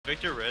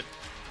Victor red.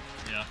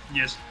 Yeah.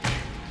 Yes.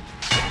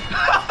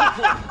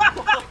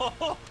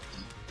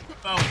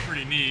 That was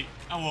pretty neat.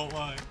 I won't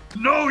lie.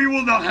 No, you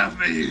will not have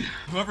me.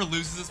 Whoever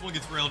loses this one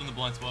gets railed in the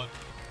blind spot.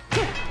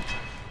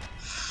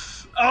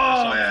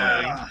 Oh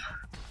yeah.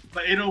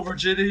 My anal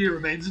virginity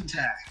remains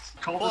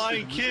intact. Call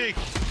Flying kick.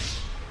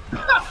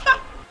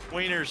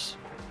 Wieners.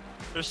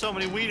 There's so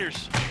many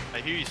wieners.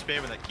 I hear you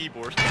spamming that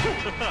keyboard.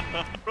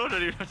 Bro,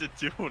 don't even have to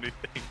do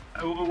anything.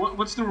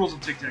 What's the rules of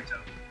tic-tac-toe?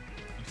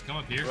 Just come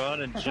up here.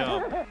 Run and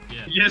jump.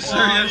 Yeah. Yes, sir.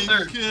 Yes,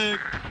 sir. Kick.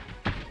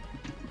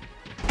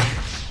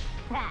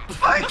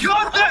 I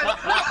got that!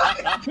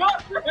 I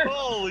got that!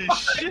 Holy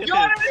shit! I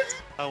got it!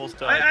 I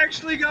almost I died.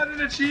 actually got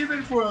an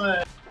achievement for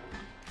that.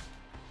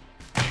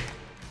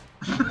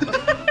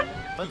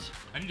 What?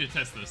 I need to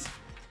test this.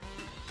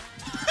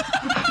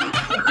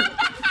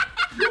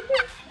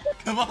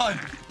 Come on!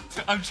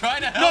 I'm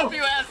trying to help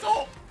you,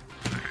 asshole!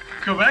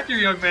 Come back here,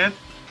 young man.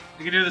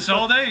 You can do this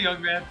all day,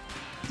 young man.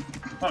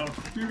 Oh.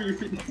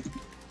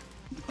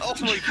 Oh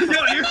my Yo,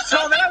 god! you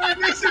saw that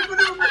basic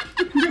maneuver?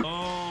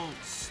 Oh,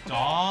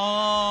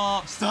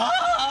 stop! Stop!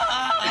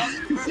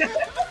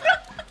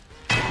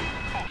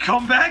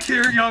 Come back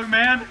here, young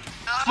man.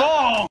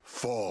 Fall.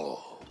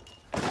 Fall.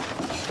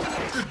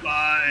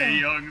 Goodbye,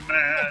 young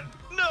man.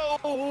 No!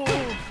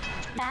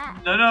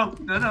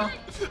 No.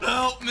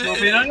 Help me! Don't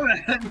be none of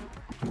that.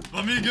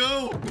 Let me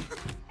go!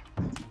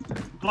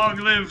 Long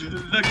live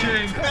the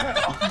king.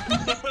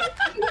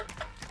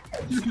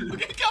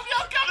 Come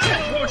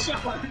down! Oh,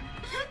 shot.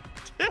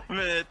 Damn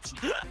it!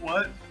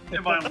 What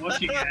am I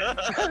looking at?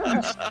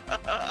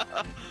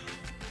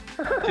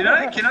 Can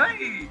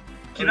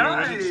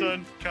I? Winning,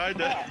 son?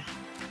 Kinda.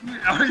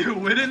 Are you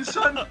winning,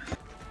 son?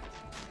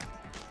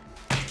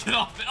 Get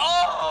off it!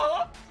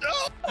 Oh!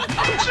 No!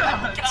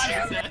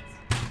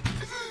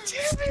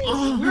 God,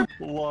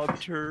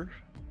 Lobbed her.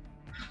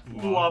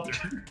 Lobbed.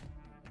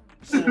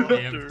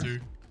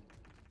 Hamster.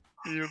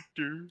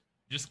 Hamster.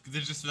 Just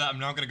for that, I'm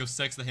not gonna go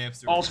sex the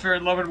hamster. All's fair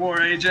in love and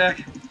war, eh,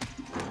 Jack?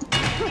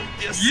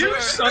 Yes, You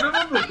sir. son of a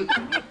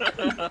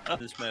bitch!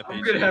 This map I'm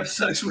is gonna have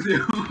sex with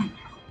you.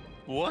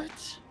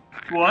 What?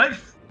 What?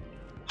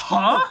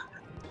 Huh?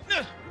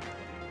 Did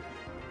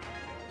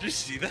you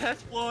see that?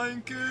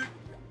 Flying kick.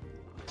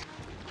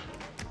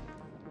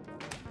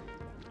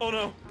 Oh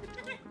no.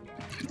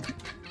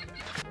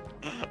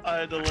 I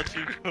had to let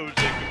you go,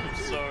 Jacob. I'm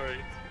sorry.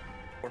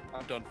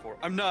 I'm done for.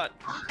 I'm not.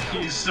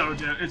 He's so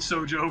dead. It's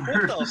so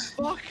Jover. What the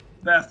fuck?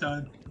 Bath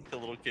time. The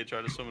little kid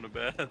tried to swim in a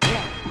bath.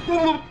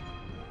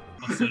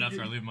 I'll sit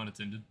after I leave him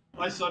unattended.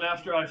 My son,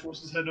 after I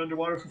forced his head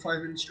underwater for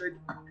 5 minutes straight.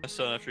 My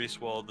son after he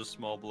swallowed this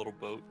small little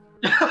boat.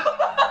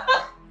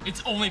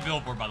 It's only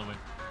billboard, by the way.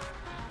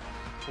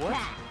 What?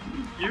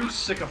 You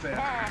sycophant.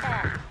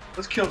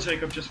 Let's kill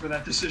Jacob just for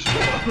that decision.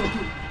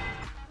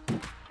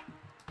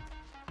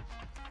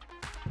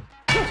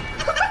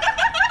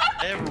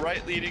 I have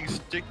right-leaning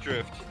stick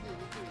drift.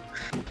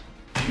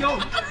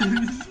 No!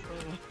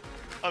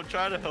 I'm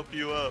trying to help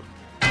you up.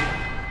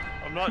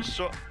 I'm not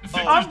sure.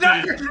 I'm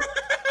not.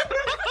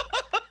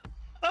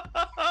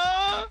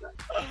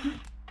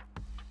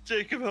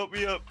 Jacob, help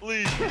me up,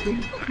 please.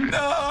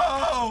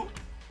 No!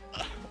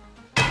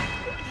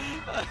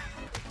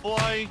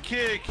 Flying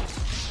kick.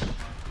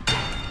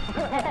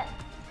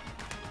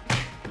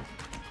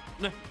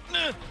 No.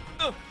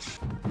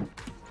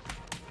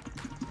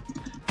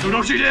 No,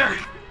 don't you dare!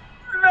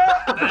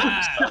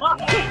 That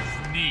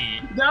was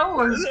neat. That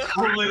was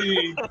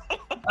clean.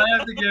 I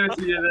have to give it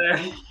to you there.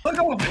 Look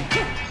over.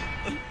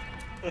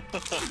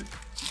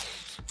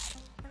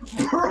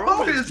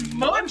 Bro is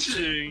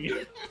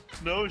munching.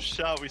 No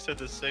shot. We said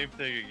the same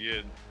thing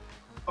again.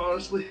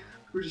 Honestly,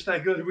 we're just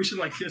that good. We should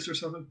like kiss or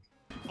something.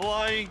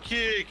 Flying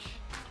kick.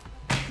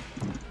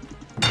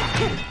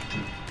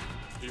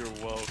 You're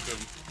welcome.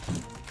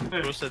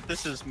 Bro said,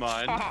 "This is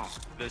mine.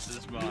 This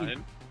is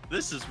mine.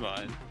 This is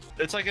mine."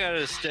 It's like at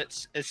an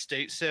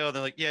estate sale, and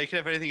they're like, "Yeah, you can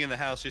have anything in the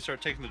house." So you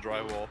start taking the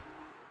drywall.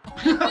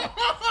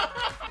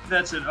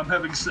 That's it. I'm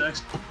having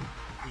sex.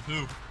 With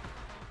who?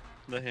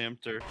 The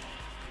hamster.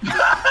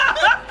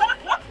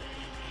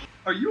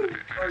 Are you?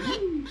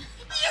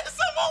 Yes,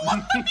 I'm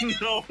alive!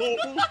 No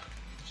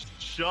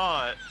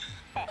shot.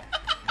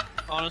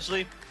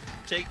 Honestly,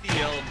 take the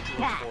L and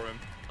look for him.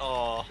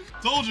 Oh,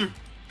 Soldier!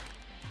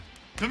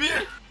 Come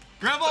here!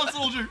 Grab on,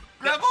 soldier!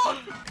 Grab on!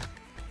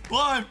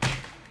 Climb!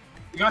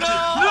 Got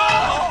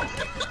No!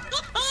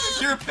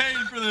 You're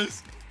paying for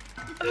this!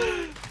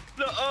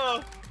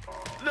 no.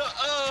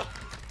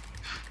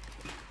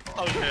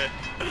 Okay.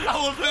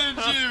 I'll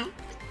avenge you!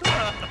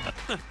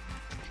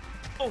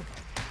 Oh.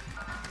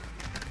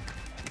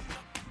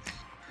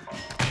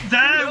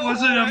 That No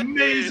was an way.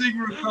 amazing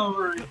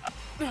recovery.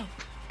 No.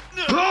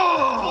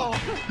 Oh!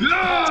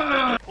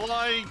 Yeah!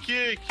 Flying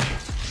kick.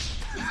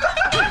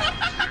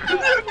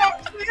 You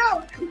knocked me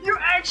out! You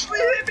actually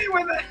hit me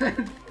with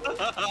it!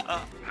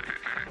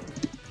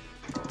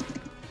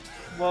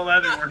 Well,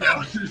 that didn't work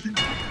out.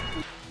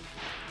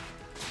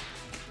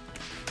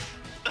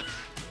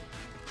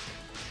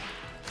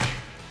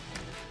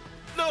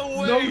 No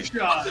way! No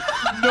shot.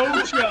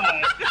 No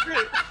shot.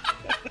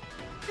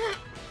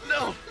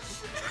 No!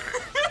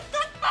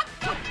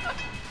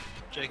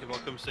 Jacob, I'll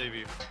come save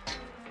you.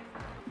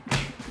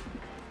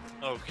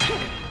 Okay.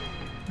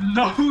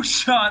 No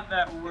shot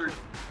that worked.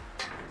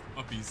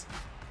 Uppies.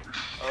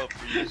 Oh,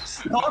 please.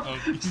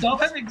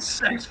 Stop having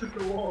sex with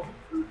the wall.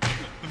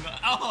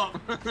 Oh.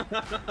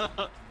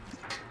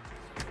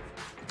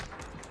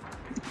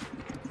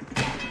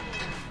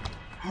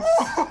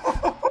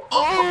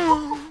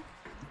 Oh!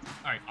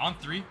 Alright, on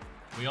 3,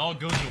 we all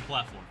go to a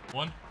platform.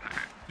 1,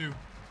 2,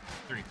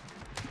 3.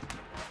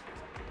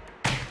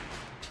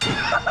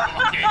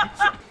 Okay.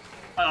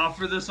 I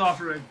offer this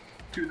offering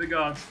to the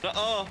gods.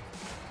 Uh-oh.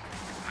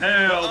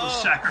 Hail the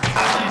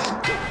sacrifice.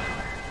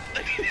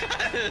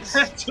 Yes!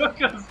 It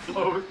took us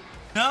both.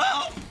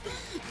 No!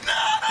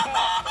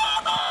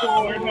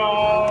 For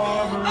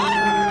no.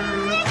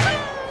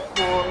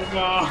 No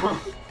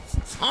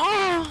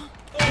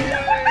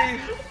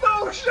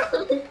shot.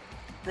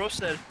 Bro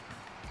said,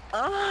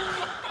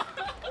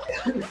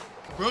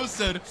 Bro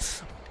said,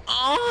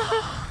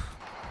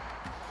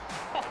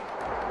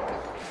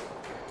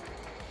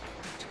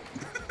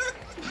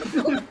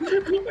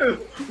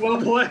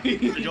 Well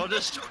played. did y'all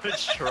just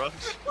switch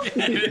trucks?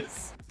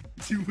 yes!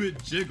 Do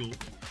it jiggle.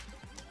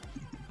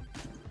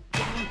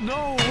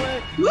 No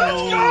way!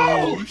 Let's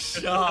go!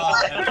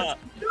 Shot!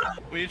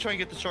 We need to try and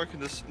get the shark in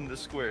this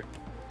square.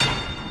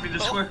 Be the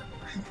square.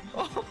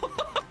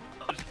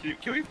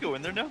 Can we go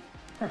in there now?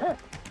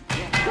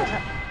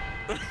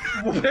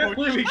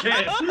 Apparently we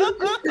can't.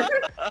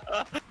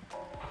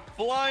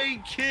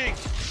 Flying kick!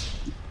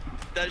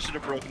 That should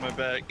have broken my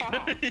back.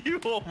 You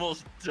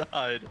almost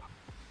died.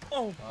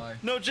 Oh, Bye.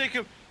 no,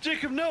 Jacob!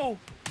 Jacob, no!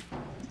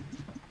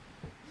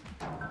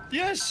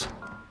 Yes!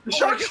 The Oh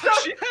shark's my gosh,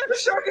 stuck! yes! The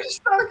shark is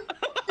stuck!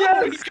 We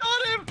Yes!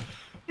 caught him!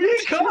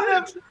 We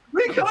caught him!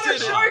 We caught a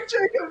did it. shark,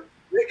 Jacob!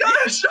 We got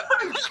a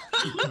shark!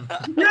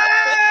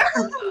 Yeah!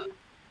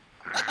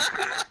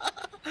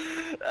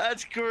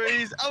 That's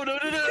crazy. Oh, no,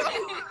 no, no!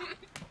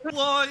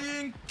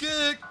 Flying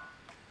kick!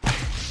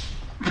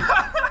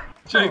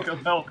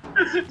 Jacob, help.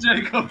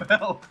 Jacob,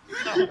 help.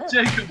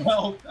 Jacob,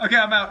 help. Okay,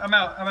 I'm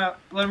out.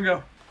 Let him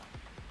go.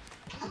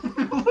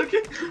 Look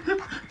at...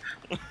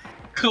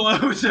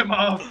 Close him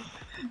off.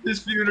 His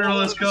funeral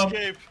has come.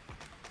 Escape.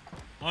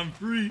 I'm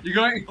free. You're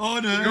going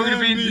to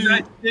be in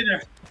tonight's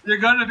dinner. You're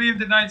going to be in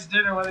tonight's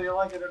dinner whether you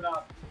like it or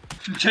not.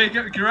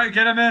 Jacob,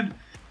 get him in.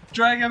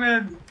 Drag him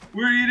in.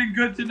 We're eating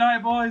good tonight,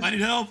 boys. I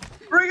need help.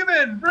 Bring him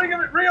in.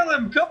 Reel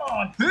him. Come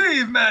on.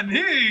 Heave, man,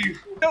 heave.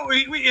 No,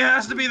 it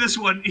has to be this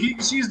one.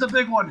 She's the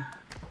big one.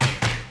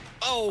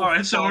 Oh, All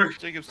right, so we're...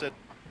 Jacob said.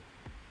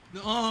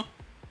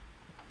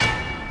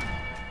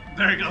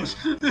 There he goes.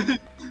 I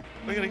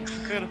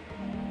gotta.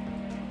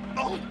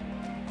 Oh!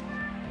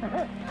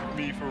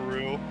 Me for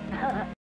real.